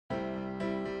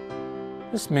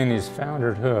This mini's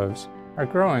foundered hooves are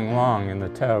growing long in the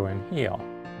toe and heel,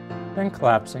 then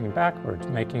collapsing backwards,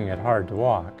 making it hard to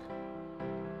walk.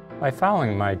 By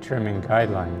following my trimming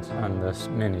guidelines on this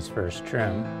mini's first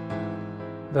trim,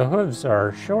 the hooves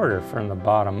are shorter from the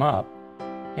bottom up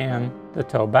and the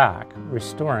toe back,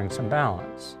 restoring some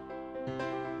balance.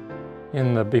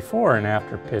 In the before and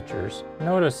after pictures,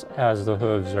 notice as the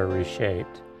hooves are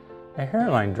reshaped, the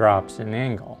hairline drops in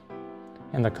angle,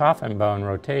 and the coffin bone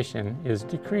rotation is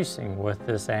decreasing with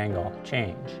this angle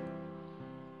change.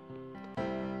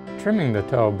 Trimming the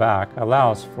toe back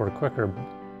allows for quicker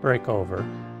breakover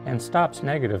and stops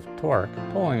negative torque,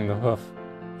 pulling the hoof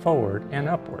forward and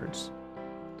upwards.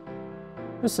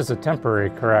 This is a temporary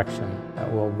correction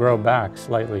that will grow back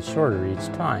slightly shorter each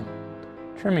time.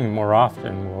 Trimming more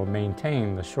often will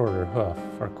maintain the shorter hoof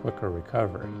for quicker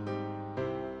recovery.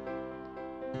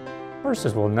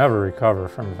 Horses will never recover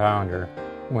from founder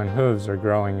when hooves are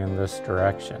growing in this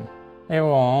direction. They will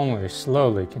only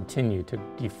slowly continue to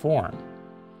deform.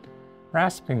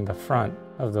 Rasping the front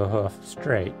of the hoof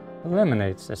straight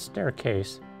eliminates the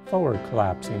staircase forward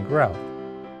collapsing growth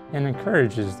and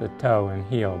encourages the toe and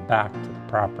heel back to the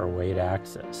proper weight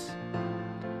axis.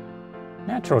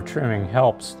 Natural trimming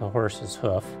helps the horse's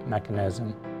hoof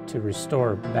mechanism to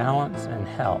restore balance and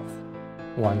health,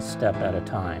 one step at a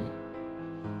time.